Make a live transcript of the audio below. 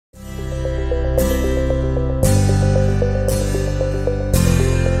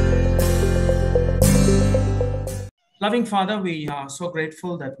Loving Father, we are so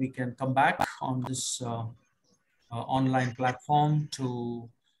grateful that we can come back on this online platform to,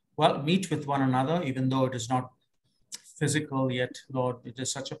 well, meet with one another, even though it is not physical yet, Lord. It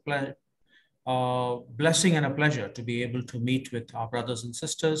is such a blessing and a pleasure to be able to meet with our brothers and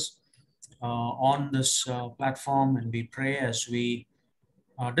sisters on this platform. And we pray as we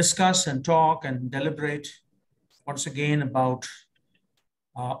discuss and talk and deliberate once again about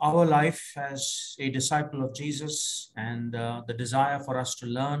our life as a disciple of Jesus and the desire for us to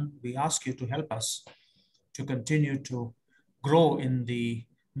learn. We ask you to help us to continue to grow in the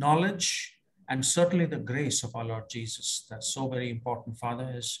knowledge and certainly the grace of our Lord Jesus. That's so very important,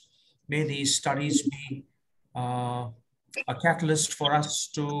 Father. May these studies be a catalyst for us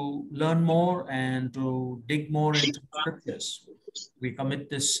to learn more and to dig more into scriptures. We commit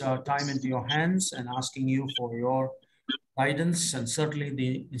this time into your hands and asking you for your guidance and certainly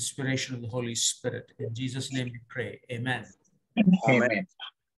the inspiration of the Holy Spirit. In Jesus' name we pray. Amen. Amen.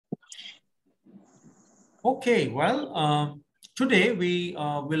 Okay, well, today we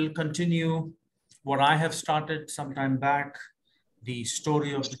will continue what I have started some time back, the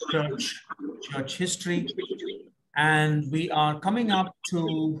story of the church history. And we are coming up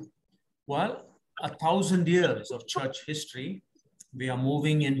to, well, 1,000 years of church history. We are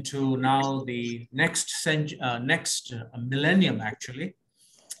moving into now the next millennium, actually.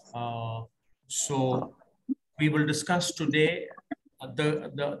 So we will discuss today,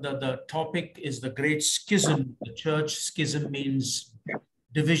 the topic is the Great Schism, the church. Schism means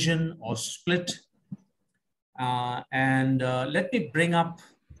division or split. Let me bring up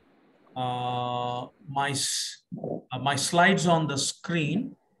my slides on the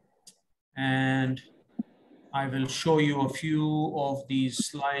screen, and I will show you a few of these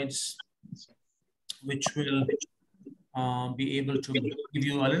slides, which will be able to give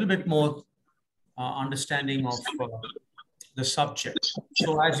you a little bit more understanding of the subject.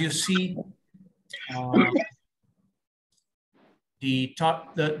 So as you see, the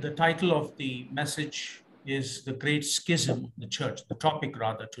title of the message is The Great Schism, the church, the topic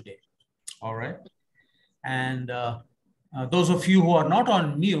rather today. All right. And those of you who are not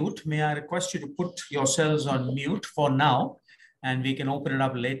on mute, may I request you to put yourselves on mute for now, and we can open it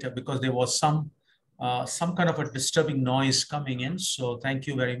up later because there was some kind of a disturbing noise coming in. So thank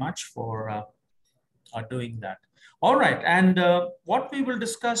you very much for doing that. All right, and what we will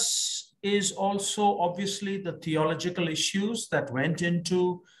discuss is also obviously the theological issues that went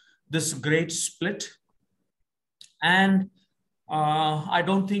into this great split. And I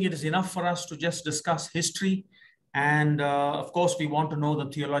don't think it is enough for us to just discuss history. And of course, we want to know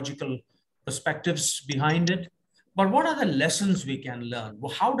the theological perspectives behind it. But what are the lessons we can learn?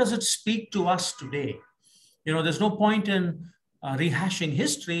 Well, how does it speak to us today? You know, there's no point in rehashing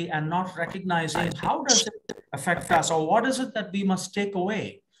history and not recognizing how does it affect us, or what is it that we must take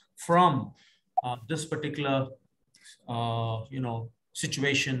away from this particular,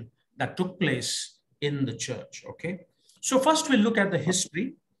 situation that took place in the church, okay? So first we'll look at the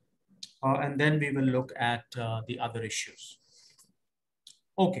history, and then we will look at the other issues.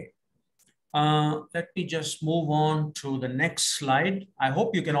 Okay, let me just move on to the next slide. I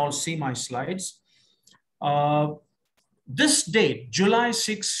hope you can all see my slides. This date, July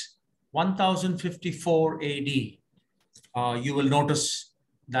 6, 1054 AD, you will notice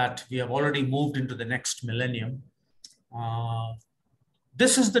that we have already moved into the next millennium.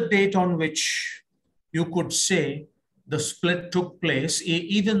 This is the date on which you could say the split took place,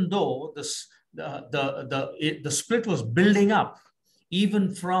 even though the split was building up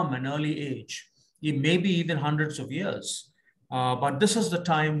even from an early age, maybe even hundreds of years. But this is the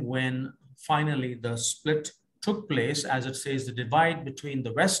time when finally the split took place, as it says, the divide between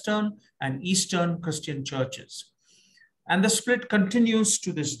the Western and Eastern Christian churches. And the split continues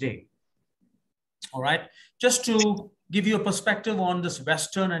to this day. All right, just to give you a perspective on this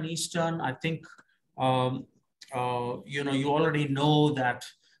Western and Eastern, I think, you already know that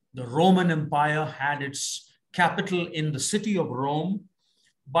the Roman Empire had its capital in the city of Rome.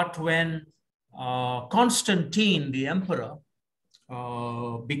 But when Constantine, the emperor,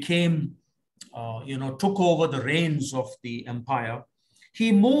 took over the reins of the empire,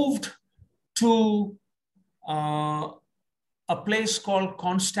 he moved to a place called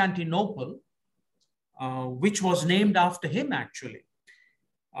Constantinople, which was named after him, actually.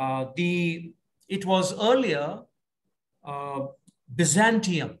 It was earlier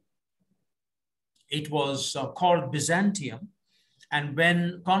Byzantium. It was called Byzantium. And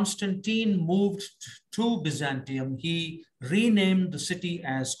when Constantine moved to Byzantium, he renamed the city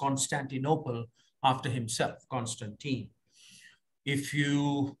as Constantinople after himself, Constantine. If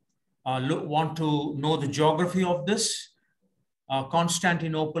you want to know the geography of this,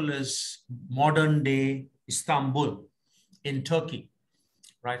 Constantinople is modern day Istanbul in Turkey,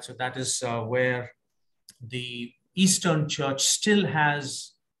 right? So that is where the Eastern Church still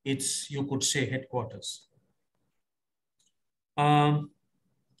has its, you could say, headquarters.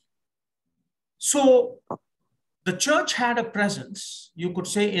 So the church had a presence, you could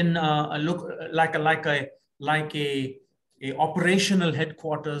say, in a look like a operational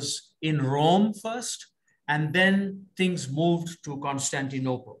headquarters in Rome first, and then things moved to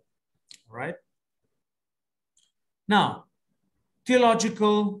Constantinople, right? Now,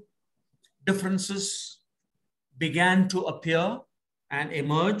 theological differences began to appear and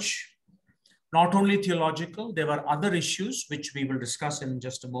emerge. Not only theological, there were other issues which we will discuss in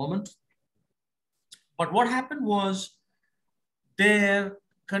just a moment. But what happened was there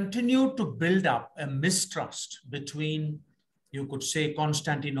continued to build up a mistrust between, you could say,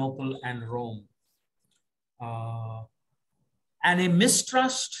 Constantinople and Rome. And a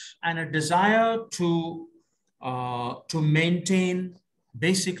mistrust and a desire to maintain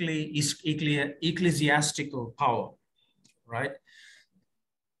basically ecclesiastical power, right?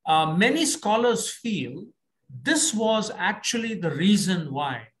 Many scholars feel this was actually the reason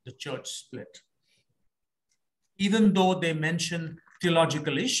why the church split. Even though they mention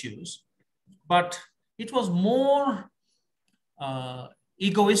theological issues, but it was more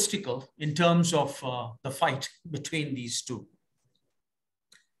egoistical in terms of the fight between these two.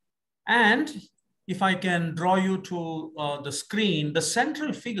 And if I can draw you to the screen, the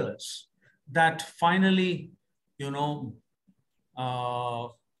central figures that finally,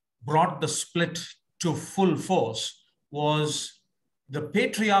 brought the split to full force was the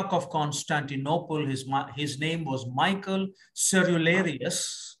Patriarch of Constantinople. His name was Michael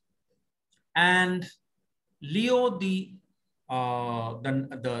Cerularius, and Leo the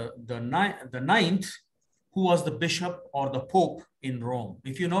ninth, who was the bishop or the pope in Rome.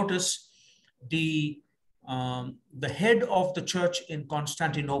 If you notice, the head of the church in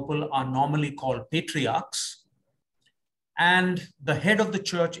Constantinople are normally called patriarchs, and the head of the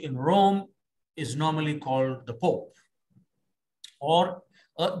church in Rome is normally called the pope. Or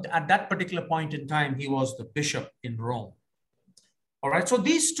at that particular point in time, he was the bishop in Rome. All right, so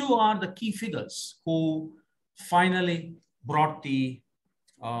these two are the key figures who finally brought the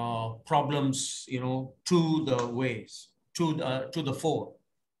problems, to the fore.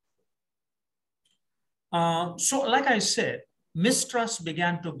 So, like I said, mistrust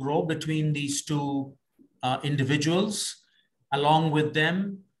began to grow between these two individuals. Along with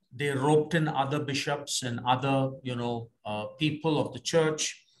them, they roped in other bishops and other, people of the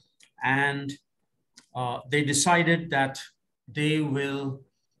church, and they decided that they will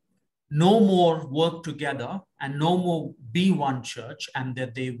no more work together and no more be one church, and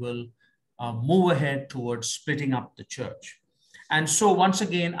that they will move ahead towards splitting up the church. And so once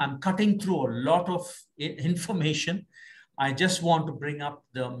again, I'm cutting through a lot of information. I just want to bring up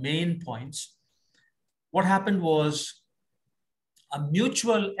the main points. What happened was a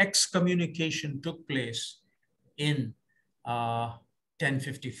mutual excommunication took place in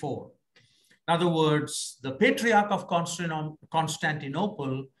 1054. In other words, the Patriarch of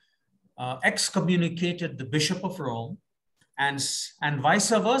Constantinople excommunicated the Bishop of Rome, and vice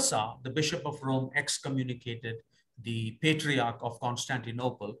versa, the Bishop of Rome excommunicated the Patriarch of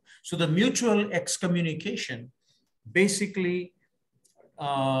Constantinople. So the mutual excommunication basically,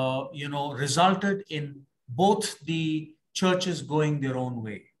 resulted in both the churches going their own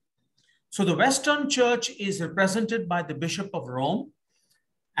way. So the Western Church is represented by the Bishop of Rome,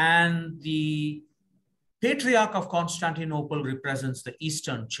 and the Patriarch of Constantinople represents the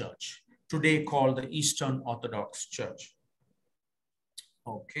Eastern Church, today called the Eastern Orthodox Church.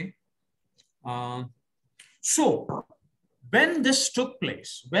 Okay. So when this took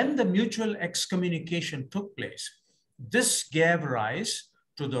place, when the mutual excommunication took place, this gave rise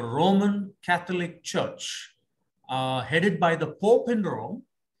to the Roman Catholic Church, headed by the Pope in Rome,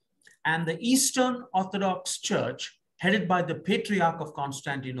 and the Eastern Orthodox Church, headed by the Patriarch of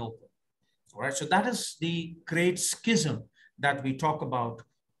Constantinople. All right, so that is the great schism that we talk about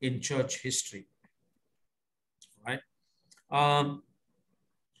in church history. All right.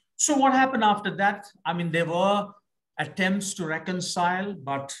 So what happened after that? I mean, there were attempts to reconcile,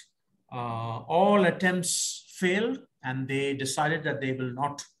 but all attempts failed, and they decided that they will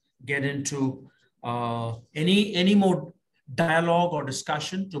not get into any more dialogue or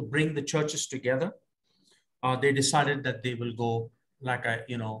discussion to bring the churches together. They decided that they will go like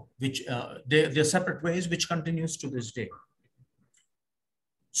they're separate ways, which continues to this day.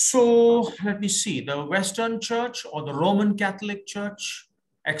 So let me see, the Western Church or the Roman Catholic Church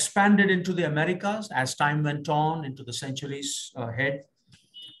expanded into the Americas as time went on into the centuries ahead,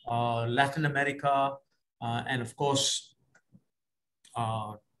 Latin America, and of course,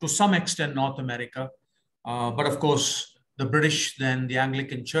 to some extent, North America. But of course, the British, then the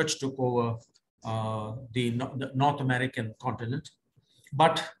Anglican Church took over the North American continent.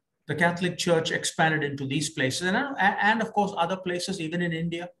 But the Catholic Church expanded into these places, and of course, other places, even in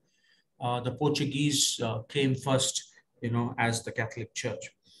India. The Portuguese came first, as the Catholic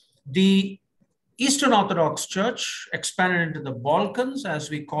Church. The Eastern Orthodox Church expanded into the Balkans, as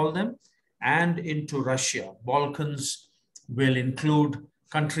we call them, and into Russia. Balkans will include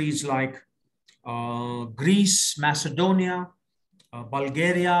countries like Greece, Macedonia,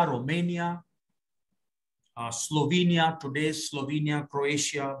 Bulgaria, Romania, Slovenia, today's Slovenia,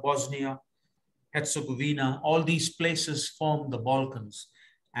 Croatia, Bosnia, Herzegovina. All these places form the Balkans.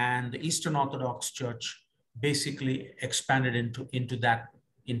 And the Eastern Orthodox Church basically expanded into that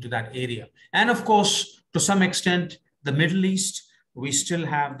area. And of course, to some extent, the Middle East, we still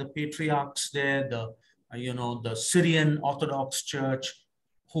have the patriarchs there, the Syrian Orthodox Church,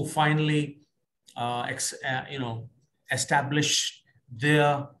 who finally, established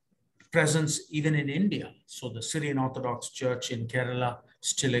their presence even in India. So the Syrian Orthodox Church in Kerala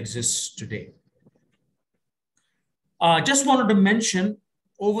still exists today. Just wanted to mention,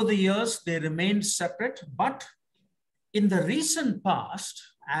 over the years, they remained separate, but in the recent past,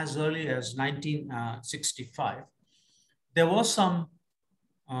 as early as 1965, there was some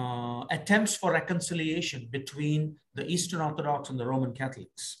attempts for reconciliation between the Eastern Orthodox and the Roman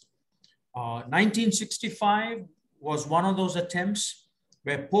Catholics. 1965 was one of those attempts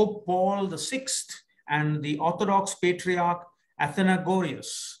where Pope Paul VI and the Orthodox Patriarch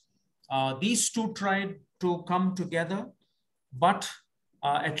Athanagorius, these two tried to come together, but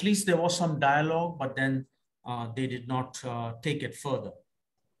at least there was some dialogue, but then they did not take it further.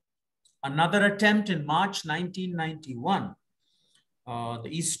 Another attempt in March 1991, the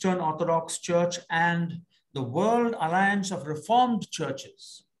Eastern Orthodox Church and the World Alliance of Reformed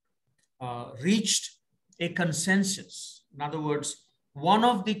Churches reached a consensus. In other words, one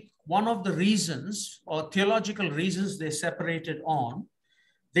of the reasons or theological reasons they separated on,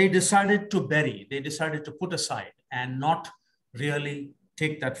 they decided to bury, they decided to put aside and not really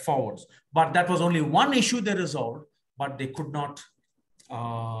take that forward. But that was only one issue they resolved, but they could not,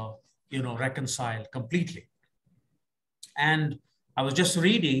 reconcile completely. And I was just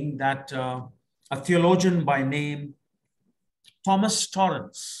reading that a theologian by name Thomas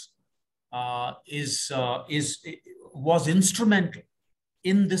Torrance was instrumental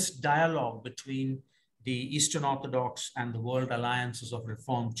in this dialogue between the Eastern Orthodox and the World Alliances of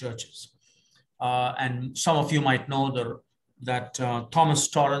Reformed Churches. And some of you might know that Thomas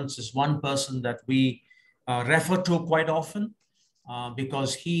Torrance is one person that we refer to quite often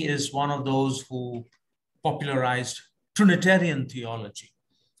because he is one of those who popularized Trinitarian theology.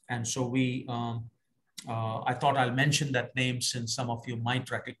 And so I thought I'll mention that name since some of you might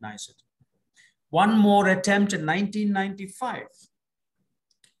recognize it. One more attempt in 1995,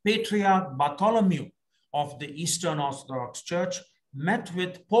 Patriarch Bartholomew of the Eastern Orthodox Church met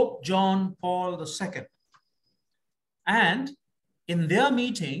with Pope John Paul II. And in their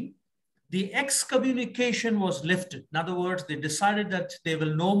meeting, the excommunication was lifted. In other words, they decided that they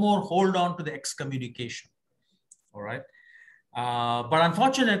will no more hold on to the excommunication. All right. But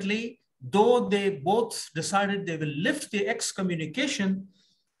unfortunately, though they both decided they will lift the excommunication,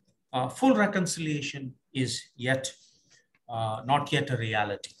 full reconciliation is not yet a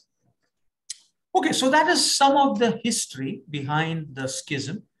reality. Okay, so that is some of the history behind the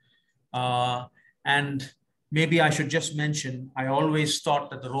schism. And maybe I should just mention, I always thought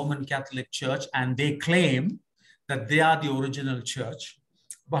that the Roman Catholic Church, and they claim that they are the original church,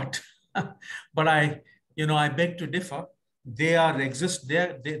 but I beg to differ.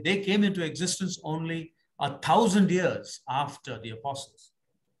 They came into existence only 1,000 years after the apostles.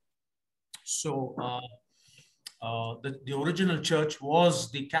 So the original church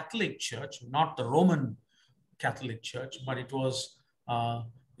was the Catholic Church, not the Roman Catholic Church, but it was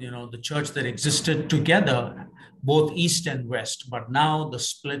the church that existed together, both East and West. But now the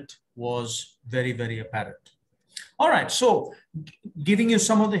split was very, very apparent. All right, so giving you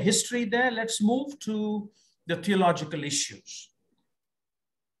some of the history there, let's move to the theological issues.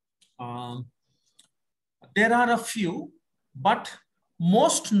 There are a few, but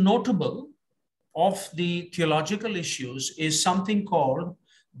most notable of the theological issues is something called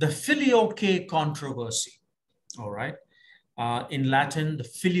the Filioque controversy. All right. In Latin, the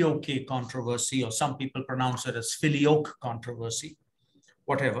Filioque controversy, or some people pronounce it as Filioque controversy,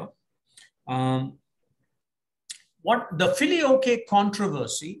 whatever. what the filioque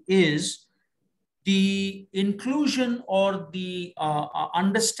controversy is, the inclusion or the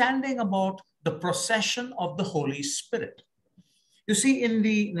understanding about the procession of the Holy Spirit. You see, in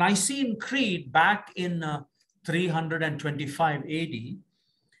the Nicene Creed back in 325 AD,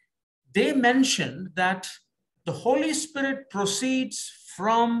 they mentioned that the Holy Spirit proceeds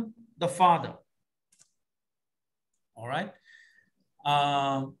from the Father. All right.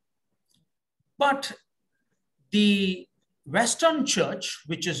 But the Western Church,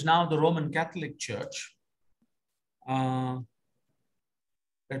 which is now the Roman Catholic Church, let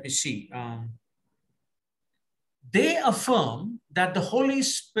me see, they affirm that the Holy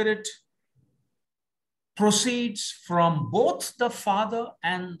Spirit proceeds from both the Father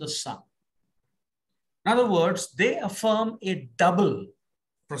and the Son. In other words, they affirm a double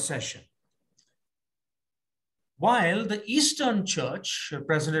procession. While the Eastern Church,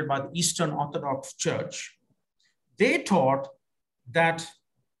 represented by the Eastern Orthodox Church, they taught that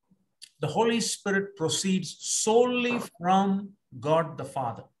the Holy Spirit proceeds solely from God the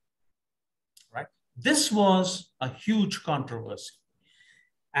Father. Right? This was a huge controversy.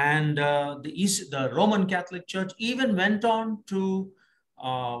 And the Roman Catholic Church even went on to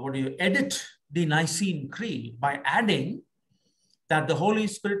edit the Nicene Creed by adding that the Holy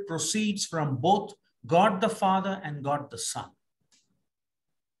Spirit proceeds from both God the Father and God the Son.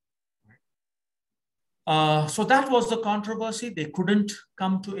 So that was the controversy. They couldn't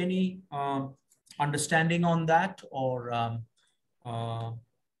come to any understanding on that, or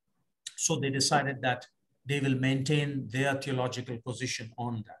so they decided that they will maintain their theological position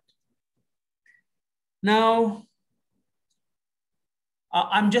on that. Now,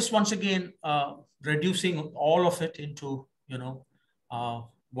 I'm just once again reducing all of it into,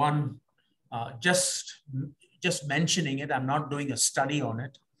 one, just mentioning it. I'm not doing a study on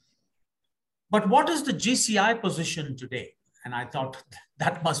it. But what is the GCI position today? And I thought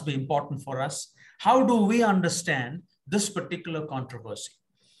that must be important for us. How do we understand this particular controversy?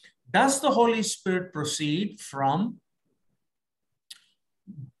 Does the Holy Spirit proceed from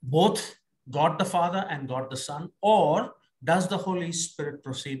both God the Father and God the Son, or does the Holy Spirit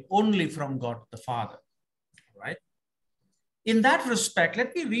proceed only from God the Father? Right? In that respect,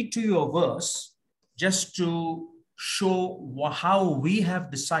 let me read to you a verse just to show how we have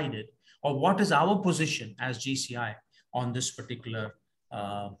decided, or what is our position as GCI on this particular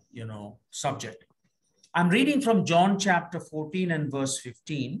subject. I'm reading from John chapter 14 and verse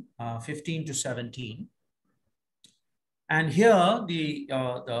 15, 15 to 17. And here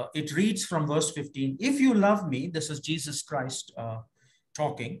it reads from verse 15, if you love me, this is Jesus Christ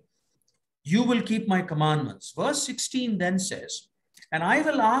talking, you will keep my commandments. Verse 16 then says, and I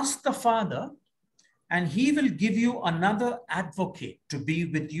will ask the Father, and he will give you another advocate to be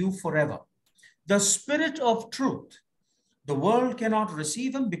with you forever, the Spirit of truth. The world cannot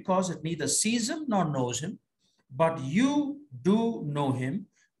receive him because it neither sees him nor knows him, but you do know him,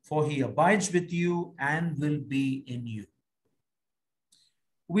 for he abides with you and will be in you.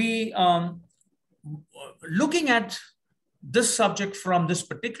 We, looking at this subject from this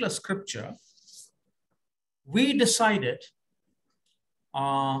particular scripture, we decided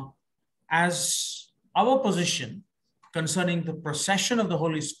as our position concerning the procession of the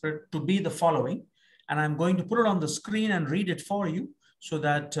Holy Spirit to be the following, and I'm going to put it on the screen and read it for you so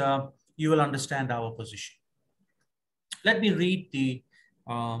that you will understand our position. Let me read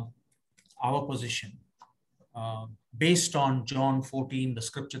our position based on John 14, the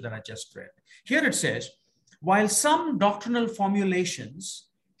scripture that I just read. Here it says, while some doctrinal formulations,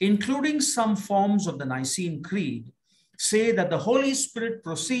 including some forms of the Nicene Creed, say that the Holy Spirit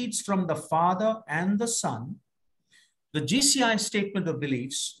proceeds from the Father and the Son, the GCI statement of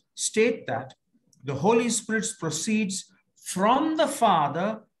beliefs state that the Holy Spirit proceeds from the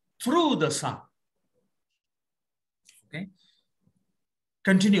Father through the Son. Okay.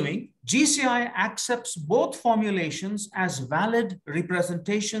 Continuing, GCI accepts both formulations as valid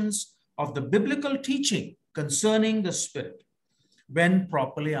representations of the biblical teaching concerning the Spirit when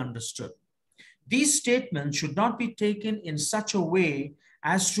properly understood. These statements should not be taken in such a way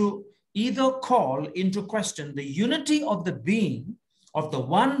as to either call into question the unity of the being of the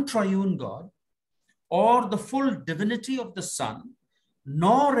one triune God or the full divinity of the Son,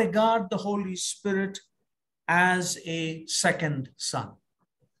 nor regard the Holy Spirit as a second Son.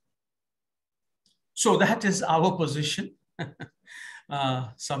 So that is our position.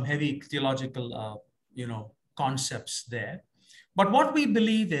 Some heavy theological, concepts there. But what we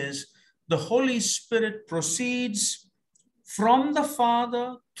believe is the Holy Spirit proceeds from the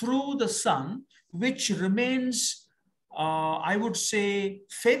Father through the Son, which remains, I would say,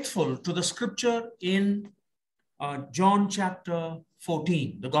 faithful to the scripture in John chapter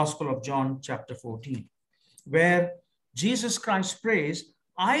 14, the Gospel of John chapter 14, where Jesus Christ prays,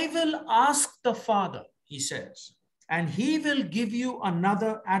 I will ask the Father, he says, and he will give you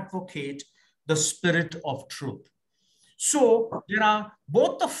another advocate, the Spirit of truth. So there are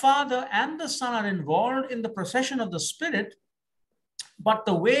both the Father and the Son are involved in the procession of the Spirit, but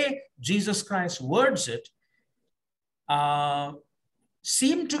the way Jesus Christ words it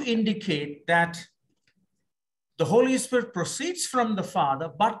seem to indicate that the Holy Spirit proceeds from the Father,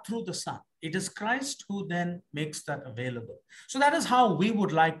 but through the Son. It is Christ who then makes that available. So that is how we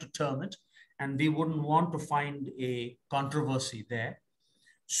would like to term it, and we wouldn't want to find a controversy there.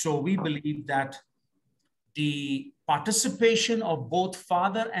 So we believe that the participation of both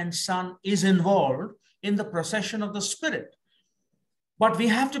Father and Son is involved in the procession of the Spirit. But we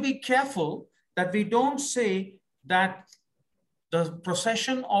have to be careful that we don't say that the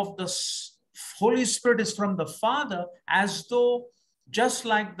procession of the Holy Spirit is from the Father, as though just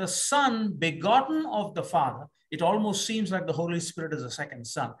like the Son begotten of the Father, it almost seems like the Holy Spirit is a second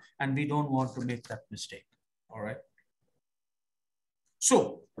Son, and we don't want to make that mistake. All right.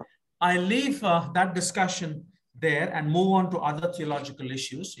 So I leave that discussion there and move on to other theological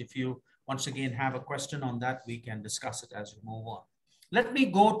issues. If you once again have a question on that, we can discuss it as we move on. Let me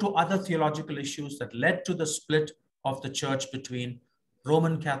go to other theological issues that led to the split of the church between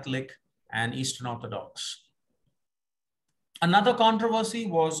Roman Catholic and Eastern Orthodox. Another controversy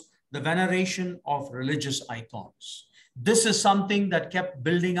was the veneration of religious icons. This is something that kept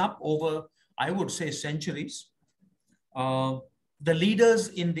building up over, I would say, centuries. The leaders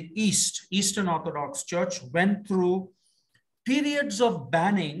in the Eastern Orthodox Church went through periods of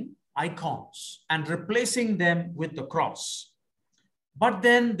banning icons and replacing them with the cross. But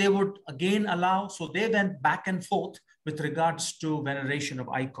then they would again allow, so they went back and forth with regards to veneration of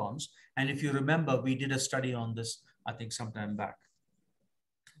icons. And if you remember, we did a study on this, I think, sometime back.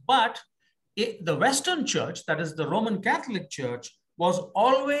 But the Western Church, that is the Roman Catholic Church, was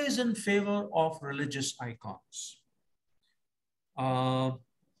always in favor of religious icons.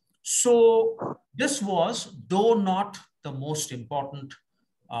 So this was, though not the most important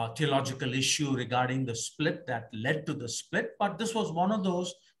theological issue regarding the split that led to the split, but this was one of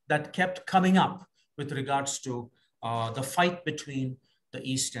those that kept coming up with regards to the fight between the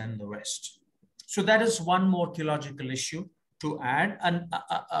East and the West. So that is one more theological issue to add. And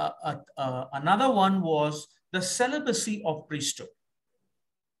another one was the celibacy of priesthood.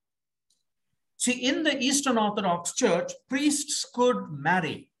 See, in the Eastern Orthodox Church, priests could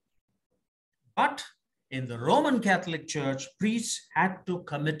marry, but in the Roman Catholic Church, priests had to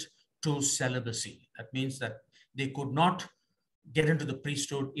commit to celibacy. That means that they could not get into the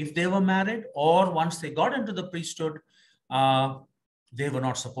priesthood if they were married, or once they got into the priesthood, they were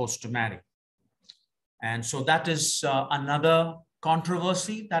not supposed to marry. And so that is another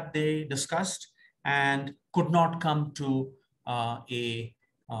controversy that they discussed and could not come to a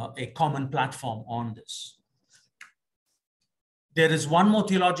common platform on this. There is one more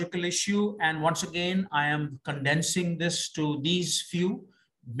theological issue, and once again, I am condensing this to these few.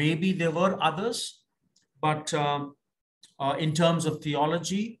 Maybe there were others, but in terms of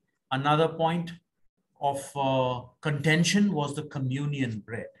theology, another point of contention was the communion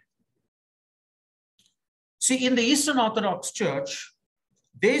bread. See, in the Eastern Orthodox Church,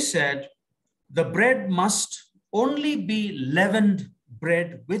 they said the bread must only be leavened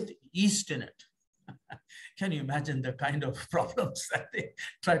bread with yeast in it. Can you imagine the kind of problems that they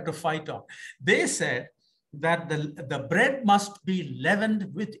tried to fight on? They said that the bread must be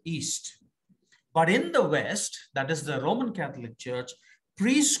leavened with yeast. But in the West, that is the Roman Catholic Church,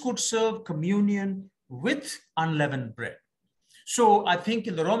 priests could serve communion with unleavened bread. So I think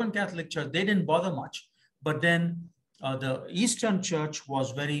in the Roman Catholic Church, they didn't bother much. But then the Eastern Church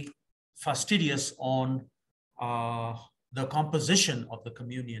was very fastidious on the composition of the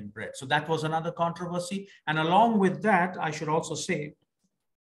communion bread. So that was another controversy. And along with that, I should also say,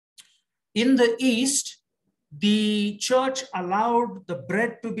 in the East, the church allowed the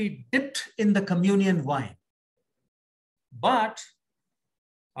bread to be dipped in the communion wine. But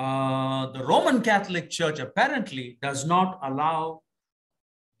the Roman Catholic Church apparently does not allow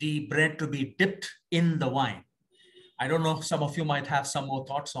the bread to be dipped in the wine. I don't know, some of you might have some more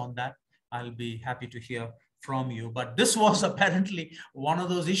thoughts on that. I'll be happy to hear from you. But this was apparently one of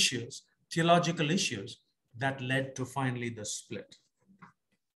those issues, theological issues, that led to finally the split.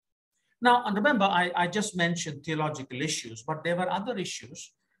 Now, remember, I just mentioned theological issues, but there were other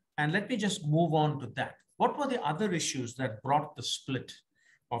issues. And let me just move on to that. What were the other issues that brought the split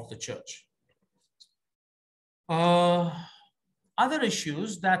of the church? Other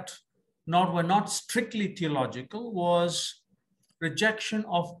issues that were not strictly theological, was rejection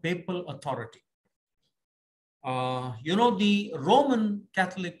of papal authority. The Roman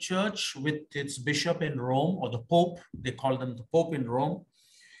Catholic Church, with its bishop in Rome, or the Pope, they call them the Pope in Rome,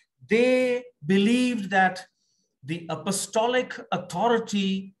 they believed that the apostolic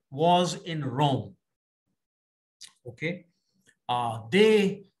authority was in Rome. Okay,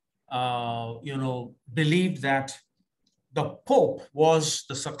 they believed that the Pope was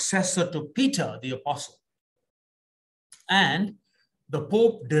the successor to Peter the Apostle, and the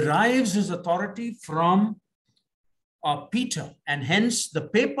Pope derives his authority from Peter, and hence the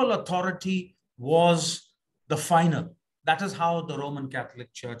papal authority was the final. That is how the Roman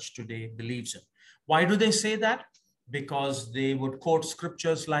Catholic Church today believes it. Why do they say that? Because they would quote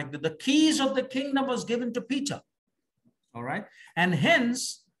scriptures like the keys of the kingdom was given to Peter. All right. And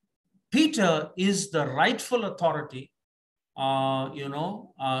hence, Peter is the rightful authority,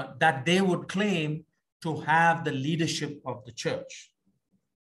 that they would claim to have the leadership of the church.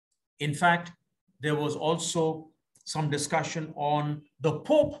 In fact, there was also some discussion on the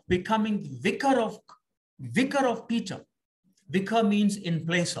Pope becoming vicar of Peter. Vicar means in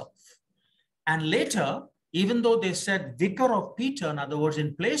place of. And later, even though they said vicar of Peter, in other words,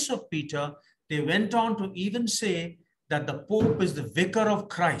 in place of Peter, they went on to even say that the Pope is the vicar of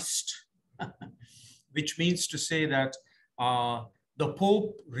Christ, which means to say that the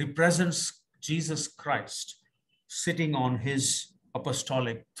Pope represents Jesus Christ sitting on his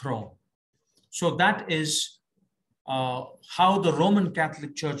apostolic throne. So that is how the Roman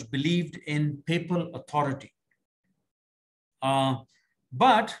Catholic Church believed in papal authority.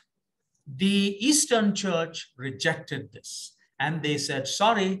 But the Eastern Church rejected this, and they said,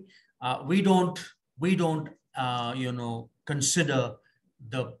 sorry, we don't consider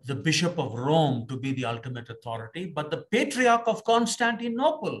the Bishop of Rome to be the ultimate authority, but the Patriarch of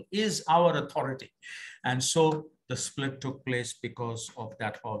Constantinople is our authority. And so the split took place because of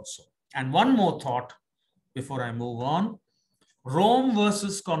that also. And one more thought before I move on: Rome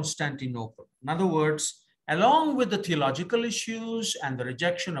versus Constantinople. In other words, along with the theological issues and the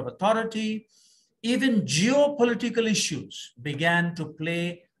rejection of authority, even geopolitical issues began to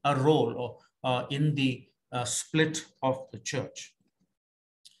play a role in the split of the church.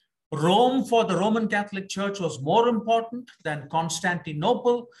 Rome for the Roman Catholic Church was more important than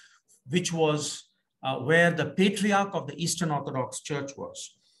Constantinople, which was where the patriarch of the Eastern Orthodox Church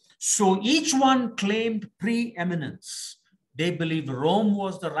was. So each one claimed preeminence. They believed Rome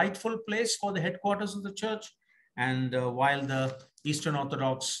was the rightful place for the headquarters of the church, and while the Eastern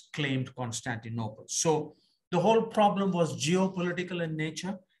Orthodox claimed Constantinople. So the whole problem was geopolitical in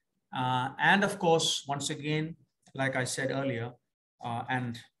nature. And of course, once again, like I said earlier,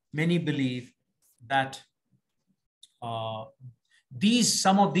 and many believe that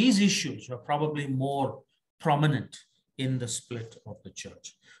some of these issues were probably more prominent in the split of the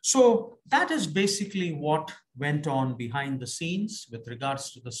church. So that is basically what went on behind the scenes with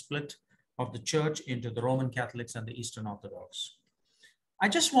regards to the split of the church into the Roman Catholics and the Eastern Orthodox. I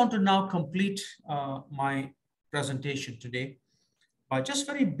just want to now complete my presentation today by just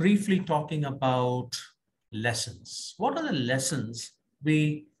very briefly talking about lessons. What are the lessons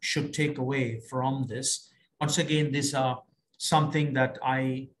we should take away from this? Once again, these are something that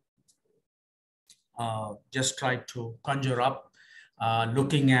I just tried to conjure up,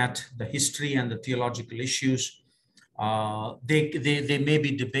 looking at the history and the theological issues. They may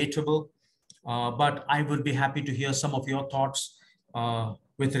be debatable, but I would be happy to hear some of your thoughts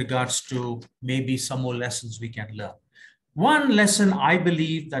with regards to maybe some more lessons we can learn. One lesson I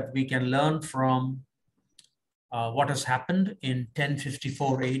believe that we can learn from what has happened in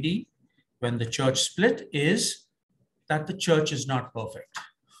 1054 AD when the church split is that the church is not perfect.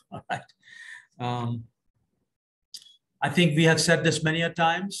 All right. I think we have said this many a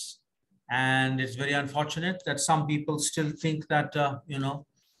times, and it's very unfortunate that some people still think that,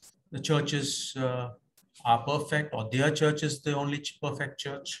 the churches are perfect, or their church is the only perfect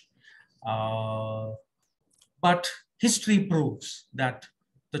church. But history proves that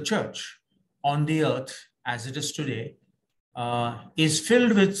the church on the earth, as it is today, is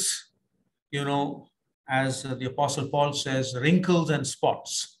filled with, as the Apostle Paul says, wrinkles and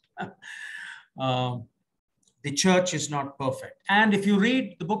spots. The church is not perfect. And if you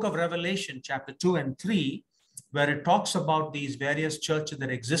read the book of Revelation, chapter 2 and 3, where it talks about these various churches that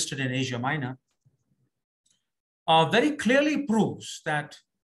existed in Asia Minor, very clearly proves that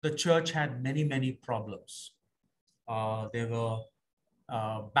the church had many, many problems. They were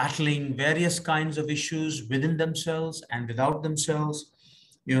battling various kinds of issues within themselves and without themselves.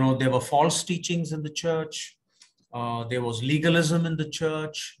 There were false teachings in the church. There was legalism in the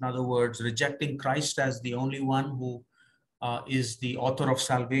church. In other words, rejecting Christ as the only one who is the author of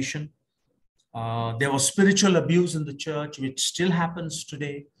salvation. There was spiritual abuse in the church, which still happens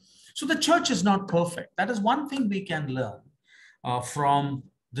today. So the church is not perfect. That is one thing we can learn from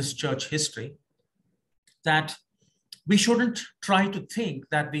this church history, that we shouldn't try to think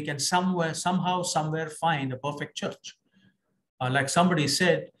that we can somewhere find a perfect church. Like somebody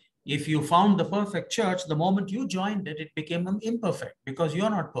said, if you found the perfect church, the moment you joined it, it became imperfect because you're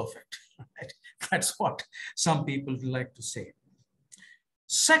not perfect. Right? That's what some people like to say.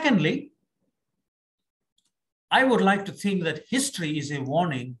 Secondly, I would like to think that history is a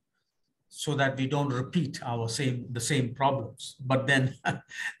warning so that we don't repeat the same problems. But then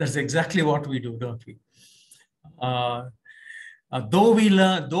that's exactly what we do, don't we?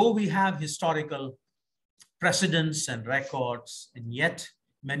 Though we have historical precedents and records, and yet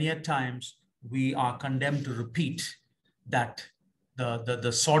many a times we are condemned to repeat that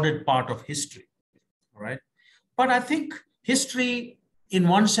the sordid part of history, right? But I think history, in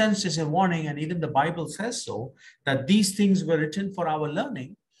one sense, is a warning, and even the Bible says so, that these things were written for our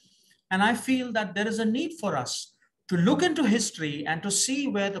learning. And I feel that there is a need for us to look into history and to see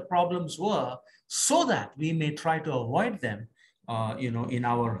where the problems were so that we may try to avoid them, in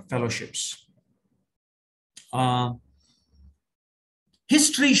our fellowships.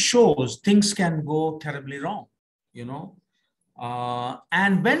 History shows things can go terribly wrong,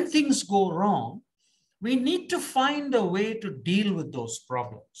 and when things go wrong, we need to find a way to deal with those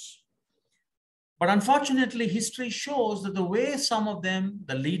problems. But unfortunately, history shows that the way some of them,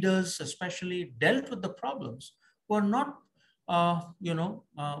 the leaders especially, dealt with the problems were not,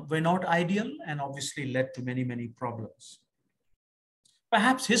 were not ideal, and obviously led to many, many problems.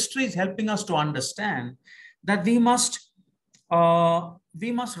 Perhaps history is helping us to understand that we must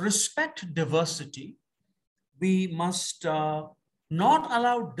respect diversity. We must not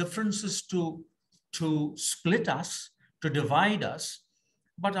allow differences to split us, to divide us.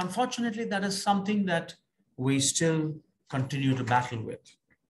 But unfortunately, that is something that we still continue to battle with.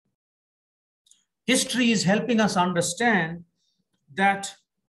 History is helping us understand that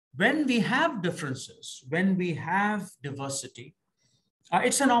when we have differences, when we have diversity,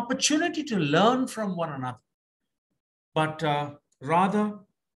 it's an opportunity to learn from one another. But rather,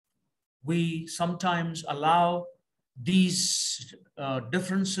 we sometimes allow these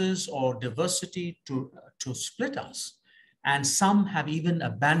differences or diversity to split us. And some have even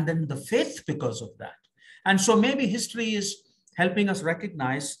abandoned the faith because of that. And so maybe history is helping us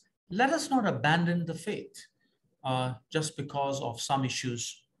recognize, let us not abandon the faith just because of some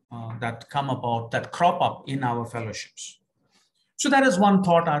issues that crop up in our fellowships. So that is one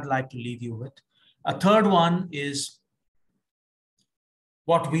thought I'd like to leave you with. A third one is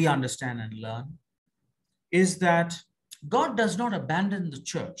what we understand and learn is that God does not abandon the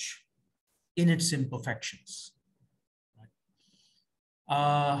church in its imperfections.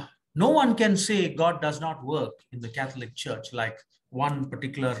 No one can say God does not work in the Catholic Church, like one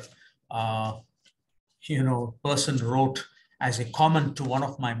particular person wrote as a comment to one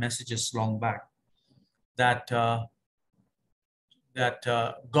of my messages long back, that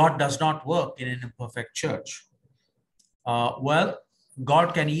God does not work in an imperfect church. Well,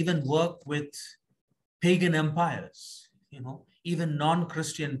 God can even work with pagan empires, even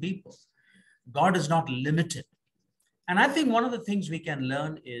non-Christian people. God is not limited. And I think one of the things we can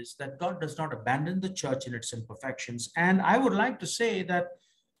learn is that God does not abandon the church in its imperfections. And I would like to say that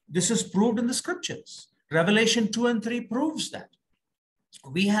this is proved in the scriptures. Revelation 2 and 3 proves that.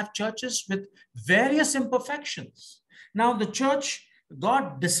 We have churches with various imperfections. Now, the church,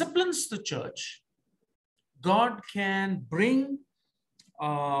 God disciplines the church. God can bring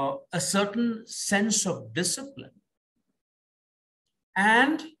a certain sense of discipline.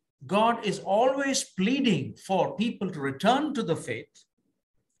 And God is always pleading for people to return to the faith,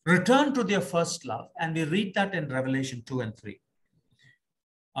 return to their first love. And we read that in Revelation 2 and 3.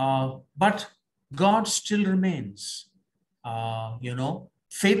 But God still remains,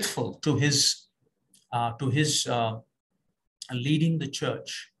 faithful to his leading the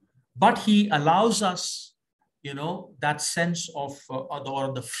church. But he allows us, that sense of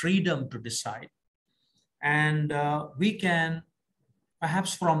or the freedom to decide. And we can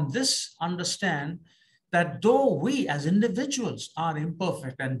perhaps from this understand that though we as individuals are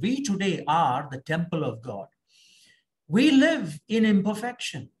imperfect, and we today are the temple of God, we live in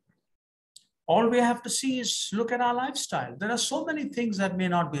imperfection. All we have to see is look at our lifestyle. There are so many things that may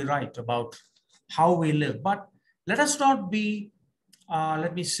not be right about how we live, but let us not be,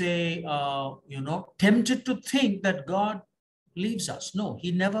 tempted to think that God leaves us. No,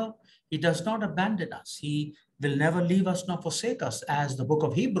 he does not abandon us. He will never leave us nor forsake us, as the book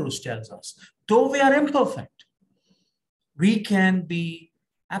of Hebrews tells us. Though we are imperfect, we can be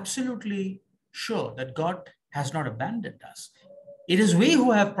absolutely sure that God has not abandoned us. It is we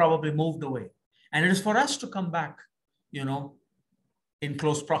who have probably moved away. And it is for us to come back, in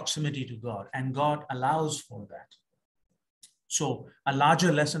close proximity to God. And God allows for that. So a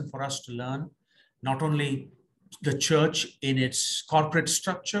larger lesson for us to learn, not only the church in its corporate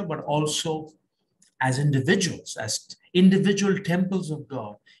structure, but also as individuals, as individual temples of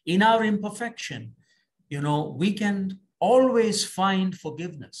God. In our imperfection, we can always find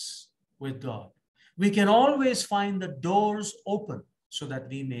forgiveness with God. We can always find the doors open so that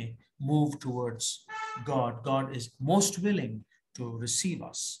we may move towards God. God is most willing to receive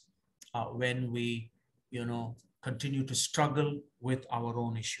us when we, continue to struggle with our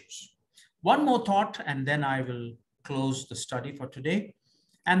own issues. One more thought, and then I will close the study for today.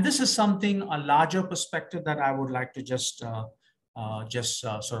 And this is something, a larger perspective that I would like to just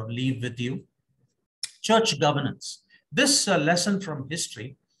sort of leave with you. Church governance. This lesson from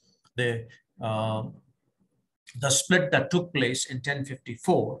history, the split that took place in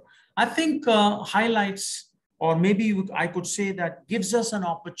 1054, I think highlights, or maybe I could say that gives us an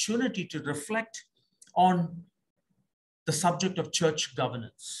opportunity to reflect on the subject of church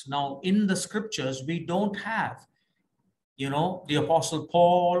governance. Now, in the scriptures, we don't have, the Apostle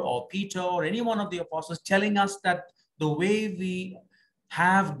Paul or Peter or any one of the apostles telling us that the way we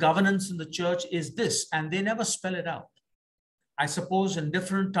have governance in the church is this, and they never spell it out. I suppose in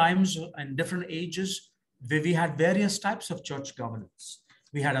different times and different ages, we had various types of church governance.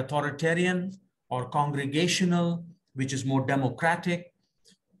 We had authoritarian or congregational, which is more democratic.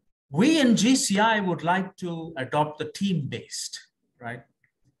 We in GCI would like to adopt the team-based, right?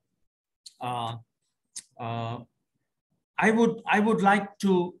 I would like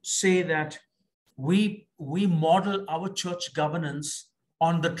to say that we model our church governance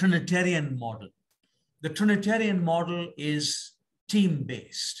on the Trinitarian model. The Trinitarian model is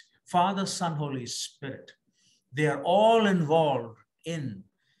team-based. Father, Son, Holy Spirit. They are all involved in,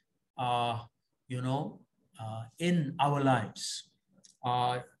 in our lives.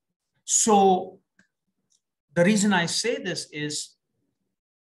 So the reason I say this is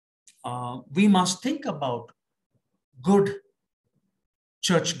we must think about good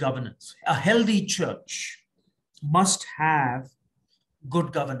church governance. A healthy church must have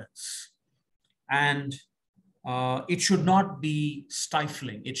good governance. And it should not be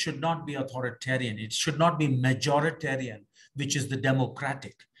stifling. It should not be authoritarian. It should not be majoritarian, which is the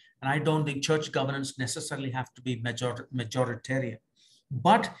democratic. And I don't think church governance necessarily have to be majoritarian.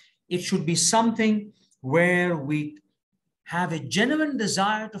 But it should be something where we have a genuine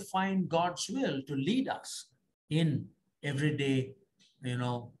desire to find God's will to lead us in everyday,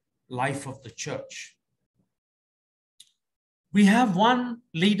 life of the church. We have one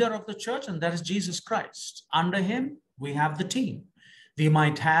leader of the church, and that is Jesus Christ. Under him, we have the team. We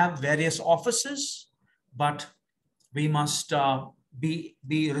might have various offices, but we must be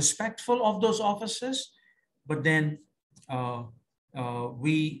respectful of those offices. But then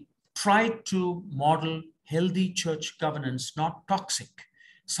we try to model healthy church governance, not toxic.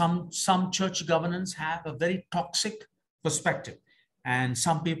 Some church governance have a very toxic perspective, and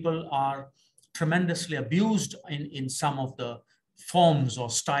some people are tremendously abused in some of the forms or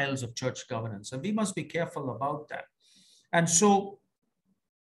styles of church governance. And we must be careful about that. And so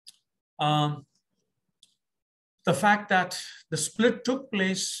the fact that the split took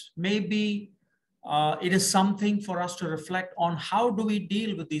place, maybe it is something for us to reflect on. How do we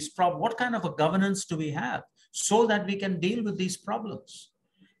deal with these problems? What kind of a governance do we have so that we can deal with these problems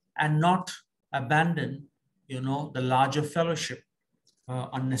and not abandon, the larger fellowship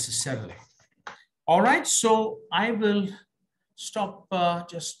unnecessarily? All right, so I will stop,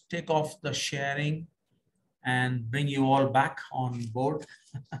 just take off the sharing and bring you all back on board.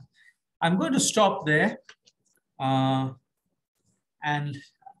 I'm going to stop there and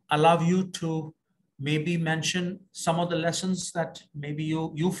allow you to maybe mention some of the lessons that maybe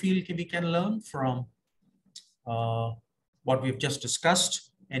you feel we can learn from what we've just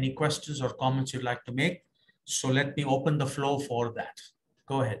discussed. Any questions or comments you'd like to make? So let me open the floor for that.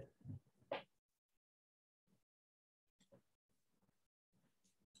 Go ahead.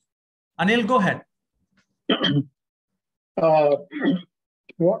 Anil, go ahead.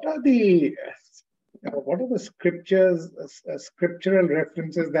 What are the scriptural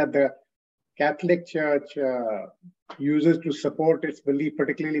references that the Catholic Church uses to support its belief,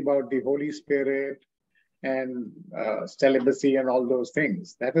 particularly about the Holy Spirit and celibacy and all those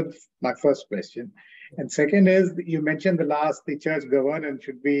things? That is my first question. And second is, you mentioned the church governance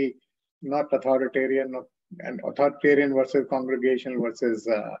should be not authoritarian, and authoritarian versus congregational versus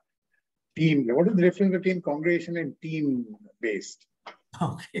team. What is the difference between congregation and team-based?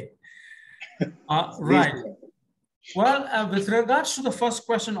 Okay. Right. Well, with regards to the first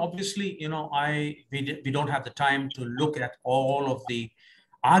question, obviously, we don't have the time to look at all of the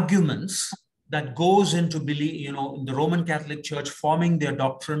arguments that goes into belief, in the Roman Catholic Church forming their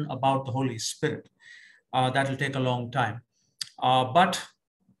doctrine about the Holy Spirit. That will take a long time. But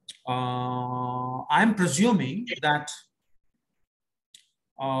I'm presuming that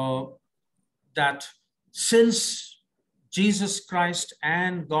that since Jesus Christ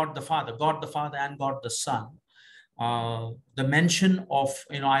and God the Father and God the Son, the mention of,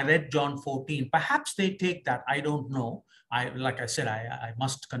 I read John 14, perhaps they take that, I don't know. Like I said, I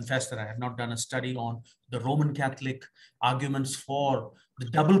must confess that I have not done a study on the Roman Catholic arguments for the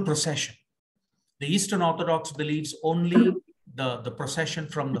double procession. The Eastern Orthodox believes only the procession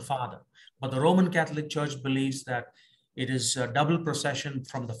from the Father, but the Roman Catholic Church believes that it is a double procession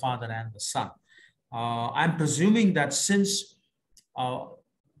from the Father and the Son. I'm presuming that since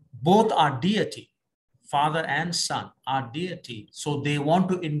both are deity, Father and Son are deity, so they want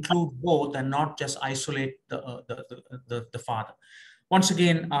to include both and not just isolate the Father. Once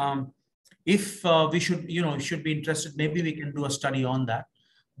again, if we should be interested, maybe we can do a study on that.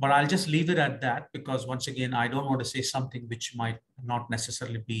 But I'll just leave it at that, because once again, I don't want to say something which might not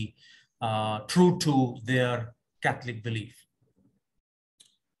necessarily be true to their Catholic belief.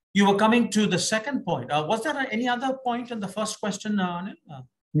 You were coming to the second point. Was there any other point in the first question, Anil?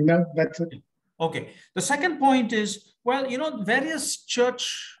 No, that's it. Okay. The second point is, well, there are various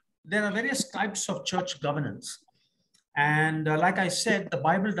types of church governance. And like I said, the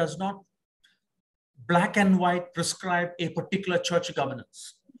Bible does not black and white prescribe a particular church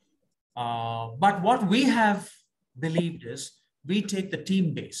governance. But what we have believed is we take the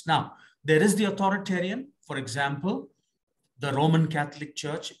team-based. Now, there is the authoritarian. For example, the Roman Catholic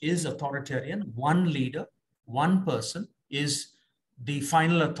Church is authoritarian. One leader, one person is the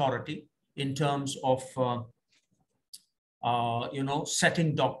final authority in terms of,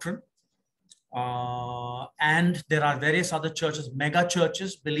 setting doctrine. And there are various other churches, mega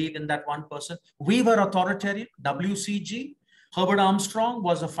churches believe in that one person. We were authoritarian, WCG. Herbert Armstrong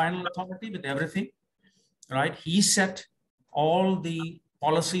was a final authority with everything, right? He set all the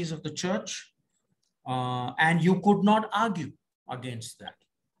policies of the church, and you could not argue against that.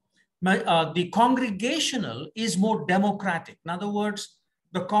 The congregational is more democratic. In other words,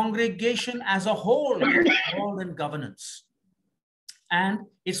 the congregation as a whole is involved in governance, and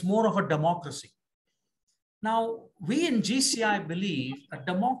it's more of a democracy. Now, we in GCI believe a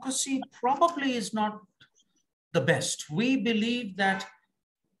democracy probably is not the best. We believe that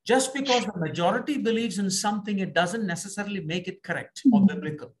just because the majority believes in something, it doesn't necessarily make it correct or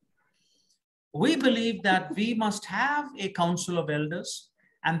biblical. We believe that we must have a council of elders,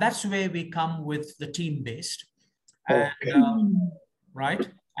 and that's where we come with the team-based. And, right?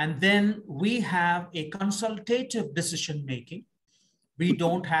 And then we have a consultative decision-making. We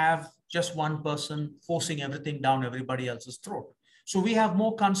don't have just one person forcing everything down everybody else's throat. So we have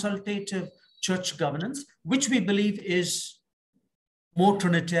more consultative church governance, which we believe is more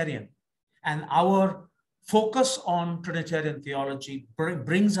Trinitarian. And our focus on Trinitarian theology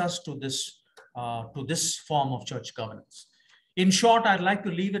brings us to this form of church governance. In short, I'd like to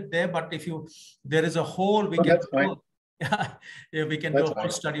leave it there, but if there is a whole, we can do a whole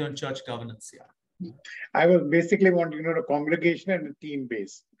study on church governance. Yeah. I was basically wanting to know the congregation and the team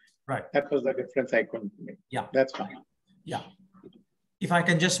base. Right. That was the difference I couldn't make. Yeah. That's fine. Yeah. If I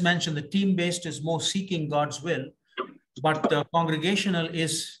can just mention, the team-based is more seeking God's will, but the congregational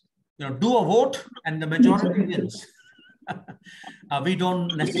is, do a vote and the majority wins. We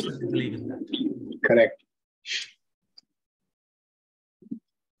don't necessarily believe in that. Correct.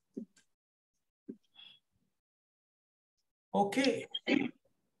 Okay.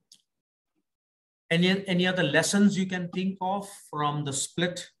 Any other lessons you can think of from the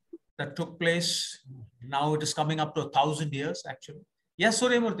split that took place? Now it is coming up to 1,000 years, actually. Yes,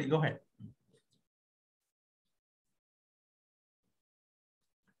 Suryamurthy, go ahead.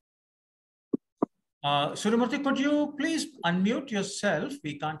 Suryamurthy, could you please unmute yourself?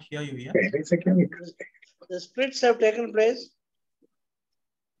 We can't hear you here. The splits have taken place.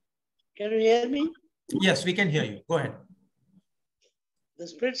 Can you hear me? Yes, we can hear you. Go ahead. The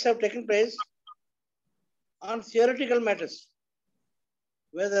splits have taken place on theoretical matters,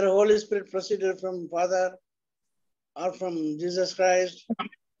 whether Holy Spirit proceeded from Father or from Jesus Christ.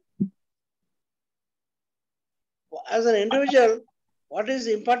 As an individual, what is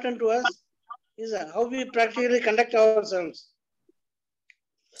important to us is how we practically conduct ourselves.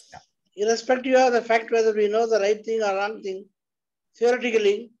 irrespective of the fact whether we know the right thing or wrong thing,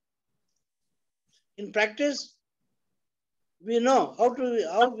 theoretically, in practice, we know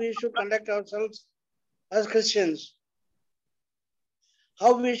how we should conduct ourselves as Christians,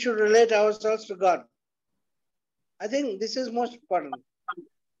 how we should relate ourselves to God. I think this is most important.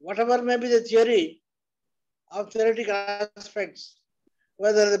 Whatever may be the theory of theoretical aspects,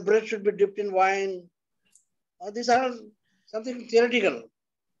 whether the bread should be dipped in wine, or these are something theoretical.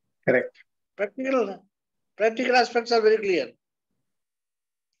 Correct. Practical aspects are very clear.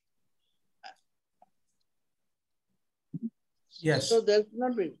 Yes. So there should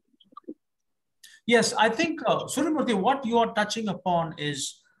not be. Yes, I think, Surimurthy, what you are touching upon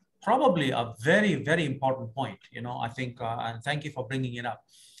is probably a very, very important point. I think, and thank you for bringing it up.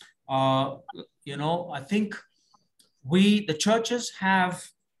 I think the churches have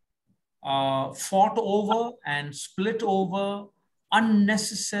fought over and split over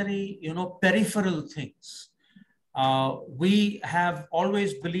unnecessary, peripheral things. We have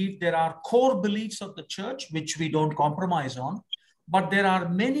always believed there are core beliefs of the church, which we don't compromise on, but there are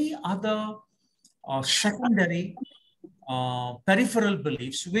many other secondary peripheral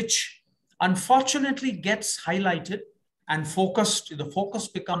beliefs, which unfortunately gets highlighted and focused. The focus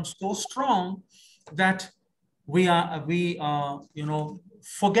becomes so strong that we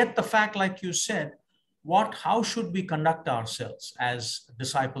forget the fact, like you said, how should we conduct ourselves as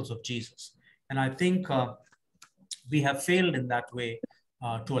disciples of Jesus? And I think we have failed in that way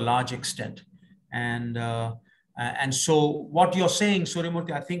to a large extent. And so what you're saying,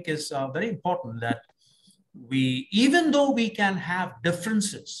 Surimurthy, I think is very important, that even though we can have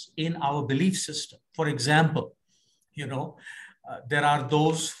differences in our belief system, for example, there are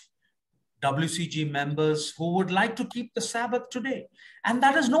those WCG members who would like to keep the Sabbath today, and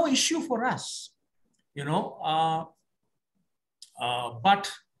that is no issue for us,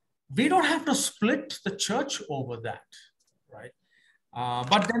 but we don't have to split the church over that, right?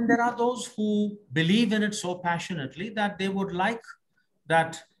 But then there are those who believe in it so passionately that they would like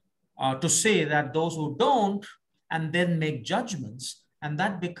that to say that those who don't, and then make judgments, and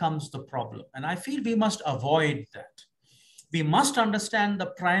that becomes the problem. And I feel we must avoid that. We must understand the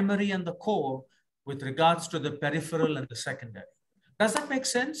primary and the core with regards to the peripheral and the secondary. Does that make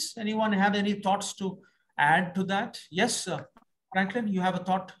sense? Anyone have any thoughts to add to that? Yes, Franklin, you have a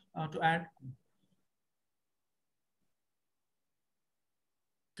thought to add?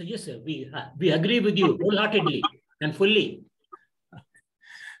 So yes, sir, we agree with you wholeheartedly and fully.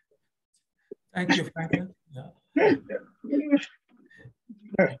 Thank you, Franklin. Yeah.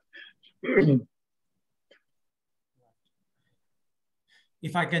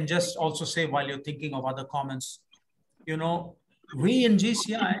 If I can just also say, while you're thinking of other comments, we in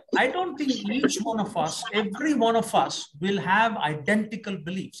GCI, I don't think each one of us, every one of us will have identical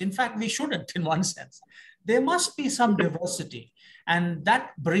beliefs. In fact, we shouldn't, in one sense. There must be some diversity, and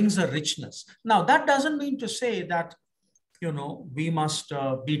that brings a richness. Now, that doesn't mean to say that we must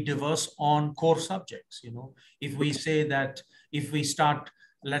be diverse on core subjects. If we say that, if we start,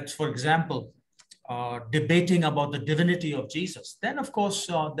 for example, debating about the divinity of Jesus, then of course,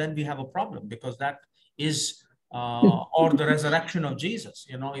 then we have a problem, because that is, or the resurrection of Jesus.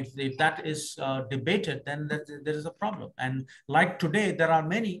 If that is debated, then there is a problem. And like today, there are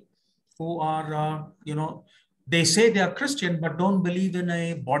many who are, they say they are Christian, but don't believe in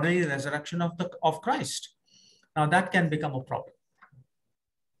a bodily resurrection of Christ. Now that can become a problem.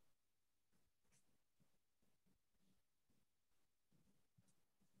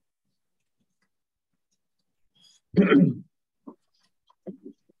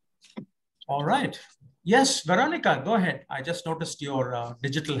 All right. Yes, Veronica, go ahead. I just noticed your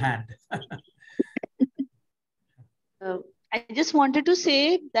digital hand. I just wanted to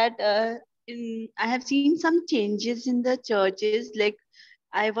say that I have seen some changes in the churches. Like,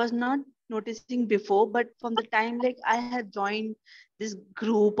 I was not noticing before, but from the time like I have joined this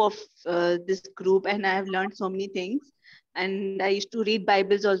group, and I have learned so many things. And I used to read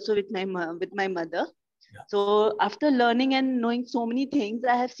Bibles also with my mother. Yeah. So after learning and knowing so many things,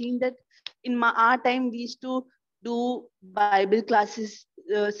 I have seen that in our time we used to do Bible classes.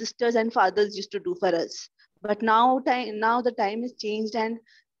 Sisters and fathers used to do for us. But now the time has changed, and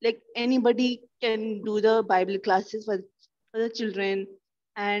like anybody can do the Bible classes for the children,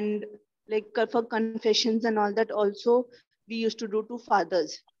 and like for confessions and all that also we used to do to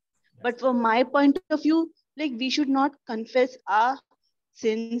fathers. But from my point of view, like we should not confess our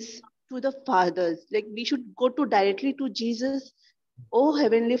sins to the fathers. Like we should go to directly to Jesus, oh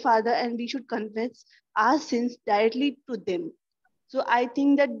Heavenly Father, and we should confess our sins directly to them. So I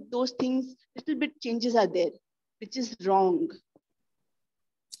think that those things, little bit changes are there, which is wrong.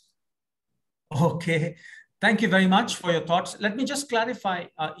 Okay. Thank you very much for your thoughts. Let me just clarify.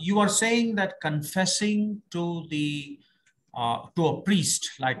 You are saying that confessing to a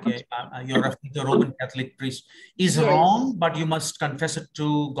priest, like you're referring to a Roman Catholic priest, is Yes. wrong, but you must confess it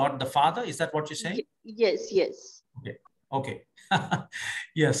to God the Father. Is that what you're saying? Yes, yes. Okay. Okay.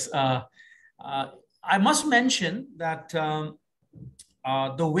 Yes. I must mention that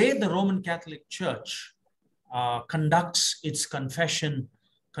the way the Roman Catholic Church conducts its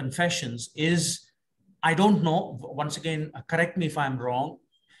confessions is, I don't know, once again, correct me if I'm wrong,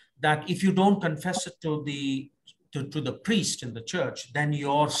 that if you don't confess it to the priest in the church, then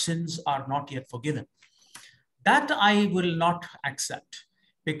your sins are not yet forgiven. That I will not accept,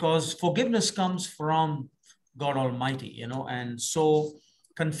 because forgiveness comes from God Almighty, and so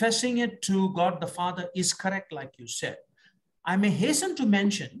confessing it to God the Father is correct, like you said. I may hasten to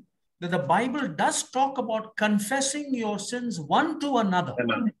mention that the Bible does talk about confessing your sins one to another.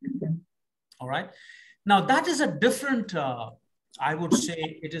 All right. Now, that is a different, I would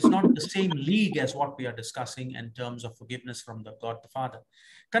say, it is not the same league as what we are discussing in terms of forgiveness from the God the Father.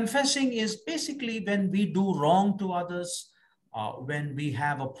 Confessing is basically when we do wrong to others, when we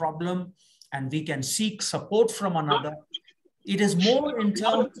have a problem and we can seek support from another. It is more in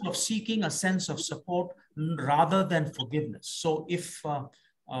terms of seeking a sense of support rather than forgiveness. So if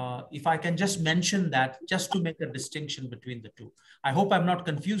I can just mention that, just to make a distinction between the two. I hope I'm not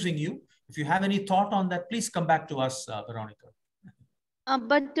confusing you. If you have any thought on that, please come back to us, Veronica.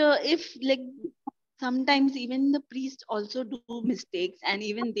 But if like sometimes even the priests also do mistakes and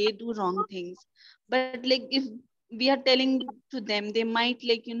even they do wrong things. But like if we are telling to them, they might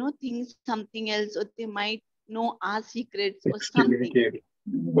think something else, or they might know our secrets or something.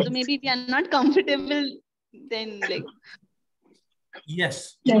 So maybe we are not comfortable then like.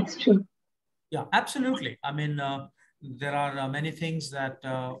 Yes. That's true. Yeah, absolutely. I mean, there are many things that,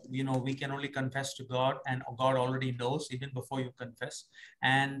 we can only confess to God, and God already knows even before you confess.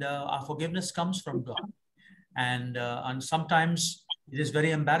 And our forgiveness comes from God. And sometimes it is very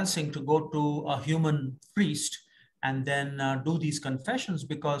embarrassing to go to a human priest and then do these confessions,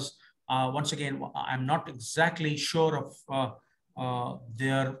 because once again, I'm not exactly sure of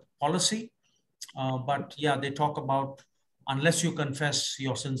their policy. But yeah, they talk about, unless you confess,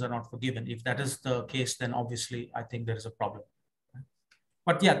 your sins are not forgiven. If that is the case, then obviously I think there is a problem.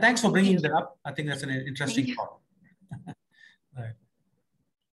 But yeah, thanks for bringing that up. I think that's an interesting thought. Right.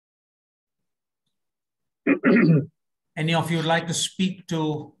 Any of you would like to speak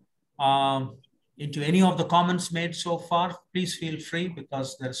to into any of the comments made so far? Please feel free,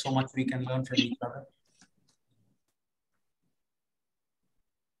 because there's so much we can learn from each other.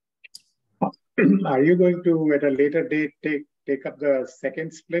 Are you going to, at a later date, take up the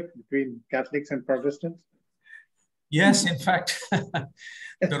second split between Catholics and Protestants? Yes, in fact,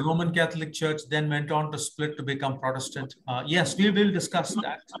 the Roman Catholic Church then went on to split to become Protestant. Yes, we will discuss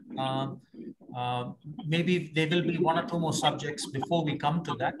that. Maybe there will be one or two more subjects before we come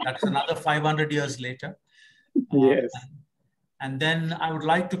to that. That's another 500 years later. Yes. And then I would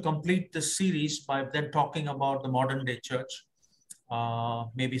like to complete this series by then talking about the modern day church.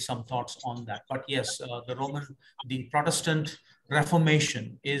 Maybe some thoughts on that. But yes, the Protestant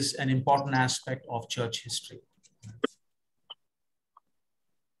Reformation is an important aspect of church history.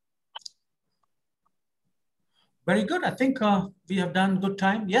 Very good. I think we have done good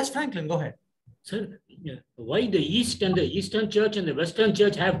time. Yes, Franklin, go ahead. Sir, why the East and the Eastern Church and the Western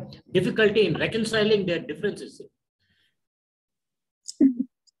Church have difficulty in reconciling their differences?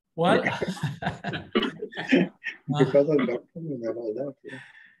 Well, because of doctrine and all that. Yeah.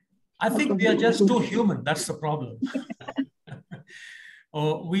 I think we are just too human. That's the problem.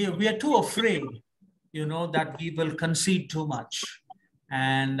 We are too afraid, that we will concede too much.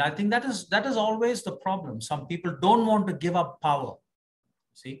 And I think that is always the problem. Some people don't want to give up power.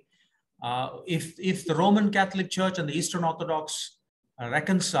 See, if the Roman Catholic Church and the Eastern Orthodox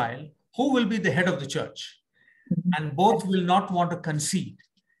reconcile, who will be the head of the church? And both will not want to concede.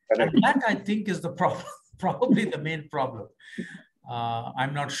 And that, I think, is the problem, probably the main problem.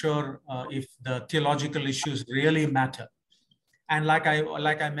 I'm not sure if the theological issues really matter. And like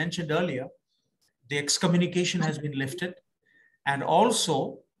I mentioned earlier, the excommunication has been lifted. And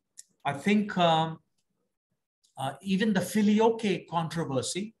also, I think even the filioque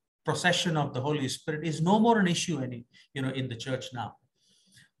controversy, procession of the Holy Spirit, is no more an issue in the church now.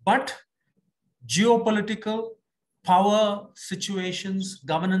 But geopolitical power situations,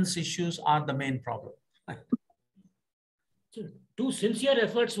 governance issues are the main problem. Two sincere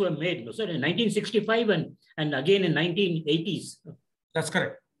efforts were made, sir, in 1965 and again in 1980s. That's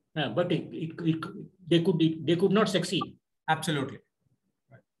correct. But they could not succeed. Absolutely.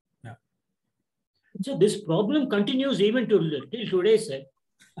 Right. Yeah. So this problem continues even till today, sir.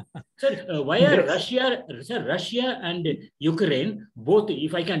 Sir, why are Russia and Ukraine both?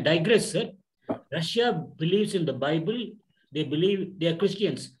 If I can digress, sir, Russia believes in the Bible. They believe they are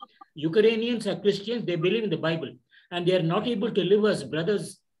Christians. Ukrainians are Christians. They believe in the Bible, and they are not able to live as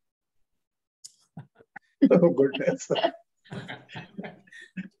brothers. Oh goodness.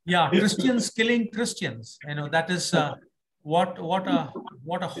 Yeah, Christians killing Christians. You know, that is what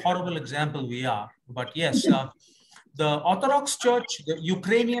a horrible example we are. But yes, the Orthodox Church, the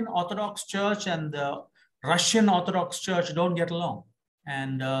Ukrainian Orthodox Church, and the Russian Orthodox Church don't get along,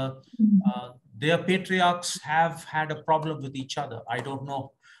 and their patriarchs have had a problem with each other. I don't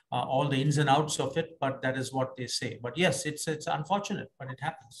know all the ins and outs of it, but that is what they say. But yes, it's unfortunate, but it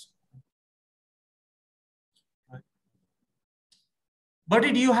happens.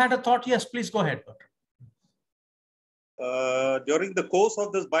 Bertie, you had a thought? Yes, please go ahead. During the course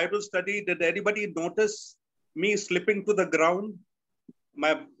of this Bible study, did anybody notice me slipping to the ground?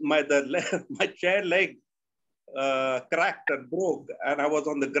 My chair leg cracked and broke, and I was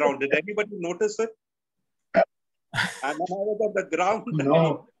on the ground. Did anybody notice it? And when I was on the ground,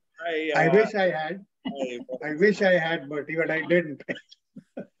 no. I wish I had. I wish I had, but even I didn't.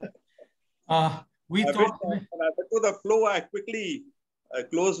 We thought when I went to the floor, I quickly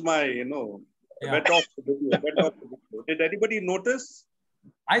closed my, went off the video. Did anybody notice?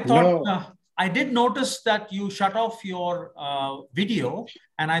 I thought I did notice that you shut off your video,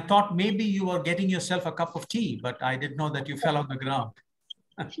 and I thought maybe you were getting yourself a cup of tea, but I didn't know that you fell on the ground.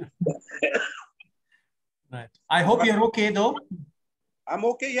 Right. I hope you're okay, though. I'm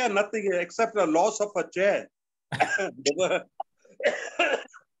okay. Yeah, nothing except the loss of a chair. There were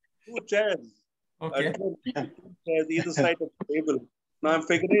 2 chairs. Okay. 2 chairs either side of the table. Now I'm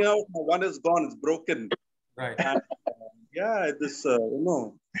figuring out one is gone, it's broken. Right. And, yeah, this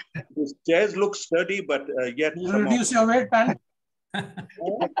this chairs look sturdy, but yet reduce your weight, man.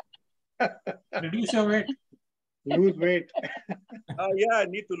 Reduce your weight. Lose weight. Yeah, I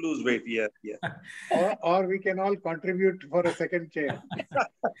need to lose weight. Yeah. Or we can all contribute for a second chair.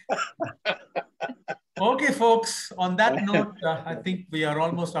 Okay, folks. On that note, I think we are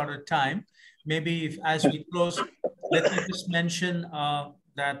almost out of time. Maybe as we close, let me just mention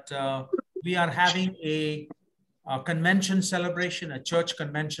that we are having a convention celebration, a church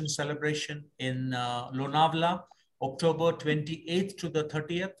convention celebration in Lonavala, October 28th to the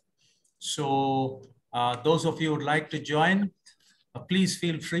 30th. So those of you who would like to join, please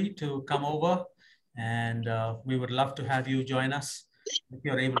feel free to come over, and we would love to have you join us. If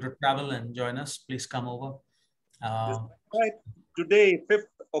you're able to travel and join us, please come over. Right. Today, 5th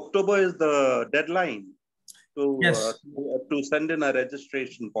October is the deadline to send in our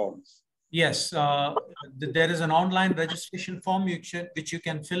registration forms. Yes, there is an online registration form which you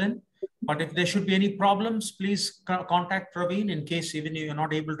can fill in. But if there should be any problems, please contact Praveen in case even if you're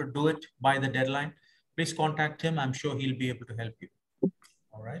not able to do it by the deadline. Please contact him. I'm sure he'll be able to help you.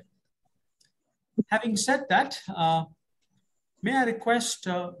 All right. Having said that, may I request,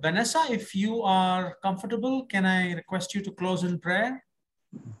 Vanessa, if you are comfortable, can I request you to close in prayer?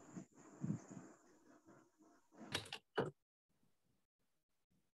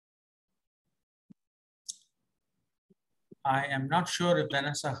 I am not sure if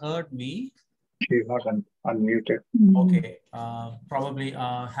Vanessa heard me. She's not unmuted. Okay, probably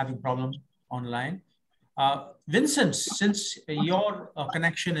having problem online. Vincent, since your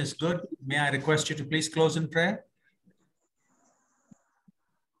connection is good, may I request you to please close in prayer?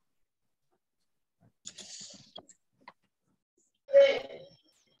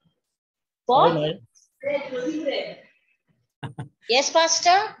 What? Yes,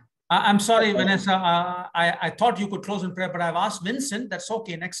 Pastor? I'm sorry, Vanessa. I thought you could close in prayer, but I've asked Vincent. That's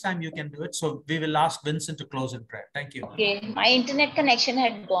okay. Next time you can do it. So we will ask Vincent to close in prayer. Thank you. Okay. My internet connection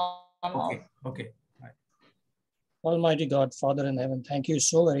had gone off. Okay. Right. Almighty God, Father in heaven, thank you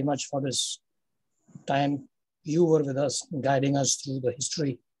so very much for this time you were with us, guiding us through the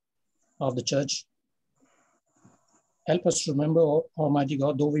history of the church. Help us to remember, Almighty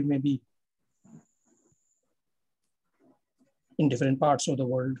God, though we may be in different parts of the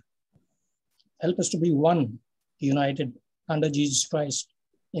world, help us to be one, united under Jesus Christ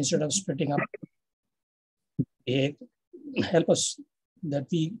instead of splitting up. Help us that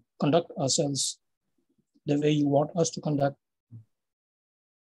we conduct ourselves the way you want us to conduct,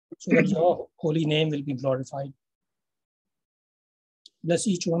 so that your holy name will be glorified. Bless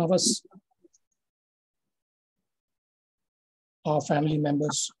each one of us, our family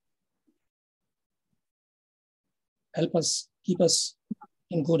members. Help us, keep us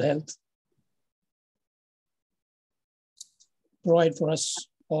in good health. Provide for us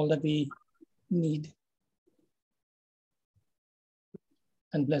all that we need.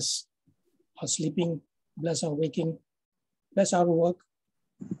 And bless our sleeping, bless our waking, bless our work,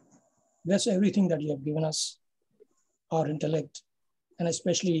 bless everything that you have given us, our intellect, and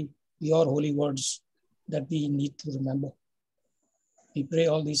especially your holy words that we need to remember. We pray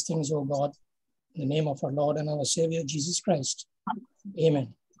all these things, O God, in the name of our Lord and our Savior, Jesus Christ.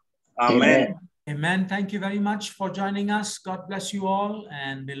 Amen. Amen. Amen. Thank you very much for joining us. God bless you all,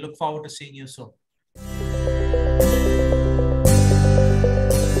 and we look forward to seeing you soon.